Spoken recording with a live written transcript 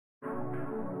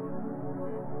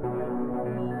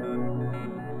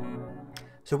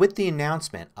So with the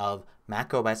announcement of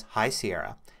macOS High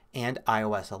Sierra and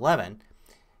iOS 11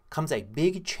 comes a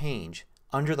big change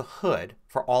under the hood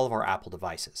for all of our Apple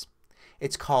devices.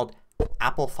 It's called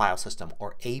Apple File System,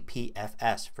 or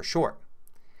APFS for short.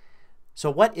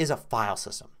 So what is a file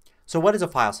system?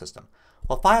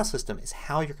 Well, a file system is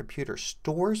how your computer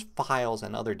stores files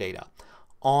and other data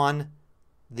on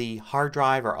the hard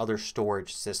drive or other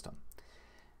storage system.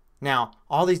 Now,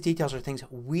 all these details are things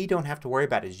we don't have to worry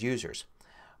about as users,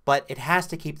 but it has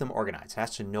to keep them organized. It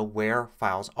has to know where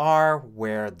files are,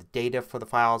 where the data for the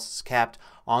files is kept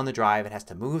on the drive. It has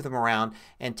to move them around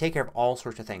and take care of all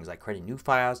sorts of things like creating new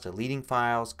files, deleting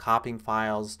files, copying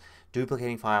files,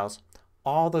 duplicating files.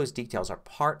 All those details are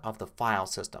part of the file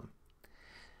system.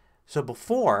 So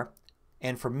before,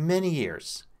 and for many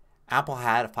years, Apple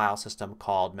had a file system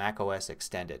called macOS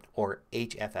Extended, or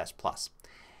HFS Plus.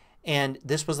 And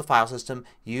this was the file system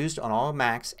used on all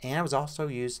Macs, and it was also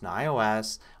used in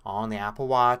iOS, on the Apple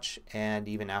Watch, and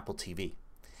even Apple TV.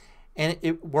 And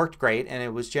it worked great, and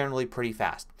it was generally pretty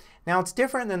fast. Now it's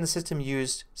different than the system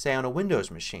used, say, on a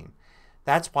Windows machine.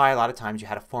 That's why a lot of times you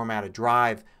had to format a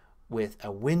drive with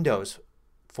a Windows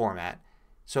format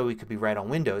so it could be read on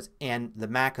Windows, and the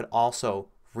Mac could also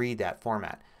read that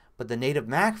format. But the native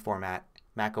Mac format,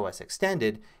 macOS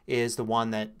Extended, is the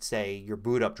one that, say, your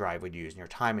boot up drive would use and your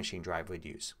Time Machine drive would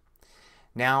use.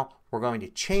 Now we're going to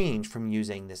change from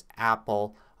using this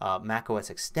Apple macOS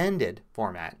Extended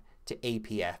format to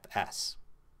APFS.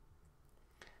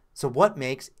 So what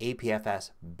makes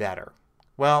APFS better?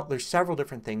 Well, there's several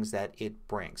different things that it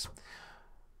brings.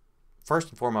 First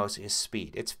and foremost is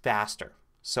speed. It's faster.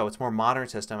 So it's a more modern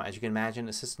system. As you can imagine,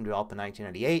 a system developed in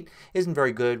 1998 isn't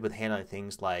very good with handling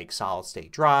things like solid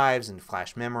state drives and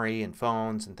flash memory and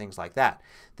phones and things like that.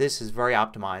 This is very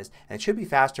optimized, and it should be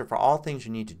faster for all things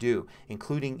you need to do,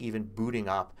 including even booting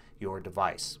up your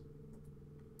device.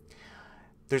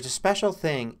 There's a special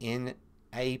thing in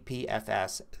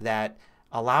APFS that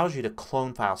allows you to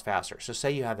clone files faster. So say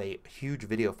you have a huge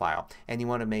video file and you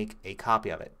want to make a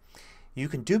copy of it. You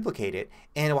can duplicate it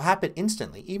and it will happen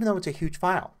instantly, even though it's a huge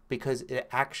file, because it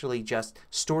actually just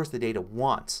stores the data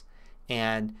once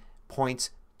and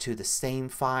points to the same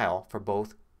file for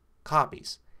both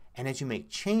copies. And as you make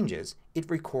changes,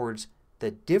 it records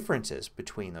the differences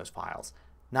between those files,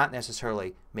 not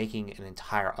necessarily making an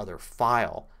entire other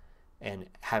file and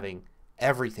having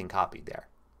everything copied there.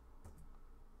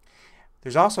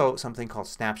 There's also something called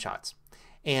snapshots,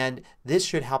 and this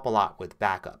should help a lot with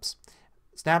backups.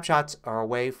 Snapshots are a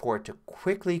way for it to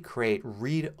quickly create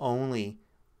read-only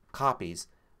copies,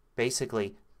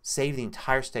 basically save the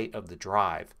entire state of the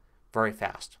drive very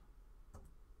fast.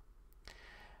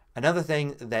 Another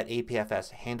thing that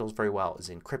APFS handles very well is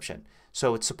encryption.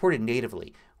 So it's supported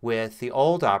natively. With the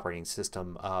old operating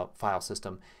system file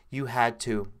system, you had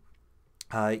to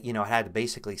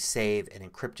basically save an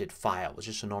encrypted file. It was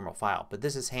just a normal file. But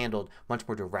this is handled much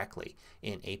more directly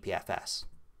in APFS.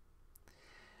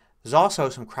 There's also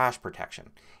some crash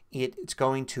protection. It's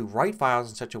going to write files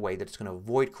in such a way that it's going to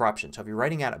avoid corruption. So if you're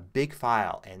writing out a big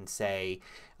file and say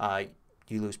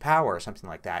you lose power or something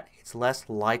like that, it's less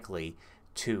likely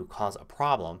to cause a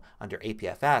problem under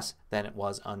APFS than it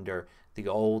was under the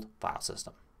old file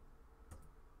system.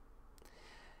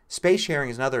 Space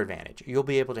sharing is another advantage. You'll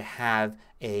be able to have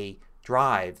a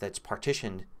drive that's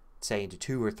partitioned, say, into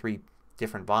 2 or 3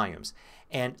 different volumes,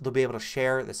 and they'll be able to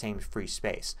share the same free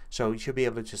space. So you should be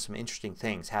able to do some interesting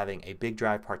things, having a big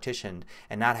drive partitioned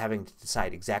and not having to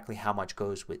decide exactly how much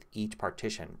goes with each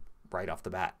partition right off the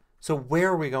bat. So where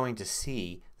are we going to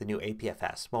see the new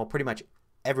APFS? Well, pretty much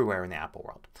everywhere in the Apple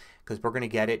world, because we're going to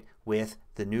get it with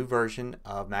the new version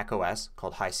of macOS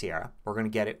called High Sierra. We're going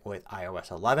to get it with iOS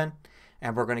 11,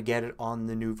 and we're going to get it on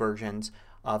the new versions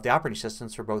of the operating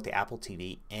systems for both the Apple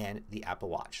TV and the Apple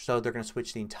Watch. So they're going to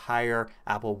switch the entire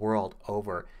Apple world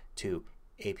over to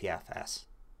APFS.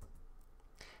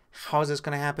 How is this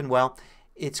going to happen? Well,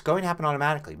 it's going to happen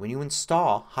automatically. When you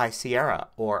install High Sierra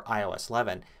or iOS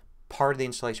 11, part of the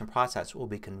installation process will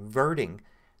be converting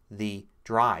the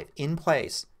drive in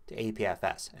place to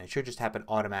APFS, and it should just happen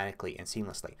automatically and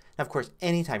seamlessly. Now, of course,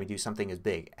 anytime you do something as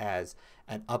big as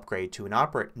an upgrade to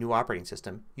a new operating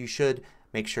system, you should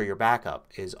make sure your backup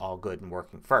is all good and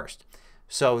working first.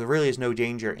 So there really is no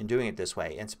danger in doing it this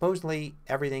way, and supposedly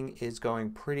everything is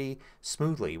going pretty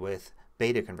smoothly with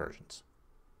beta conversions.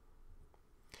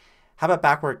 How about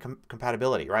backward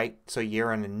compatibility, right? So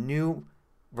you're in a new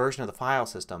version of the file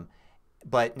system,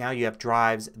 but now you have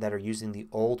drives that are using the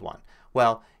old one.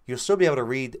 Well, you'll still be able to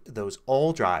read those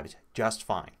old drives just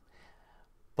fine.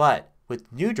 But With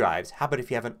new drives, how about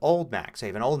if you have an old Mac? So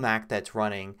you have an old Mac that's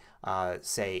running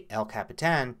say El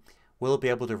Capitan. Will it be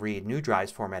able to read new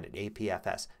drives formatted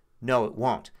APFS? No, it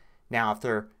won't. Now if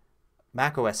they're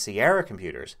macOS Sierra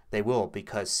computers, they will,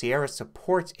 because Sierra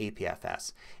supports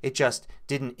APFS. It just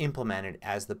didn't implement it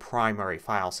as the primary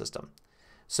file system.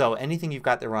 So anything you've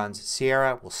got that runs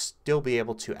Sierra will still be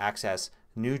able to access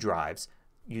new drives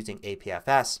using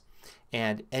APFS,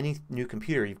 and any new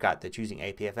computer you've got that's using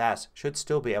APFS should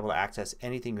still be able to access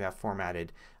anything you have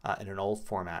formatted in an old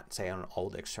format, say on an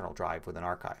old external drive with an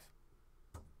archive.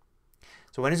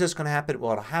 So when is this going to happen?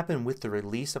 Well, it'll happen with the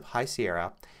release of High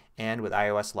Sierra and with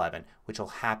iOS 11, which will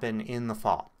happen in the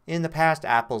fall. In the past,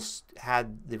 Apple's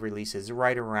had the releases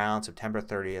right around September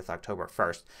 30th, October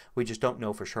 1st. We just don't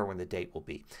know for sure when the date will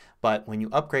be. But when you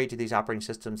upgrade to these operating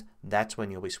systems, that's when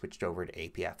you'll be switched over to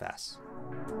APFS.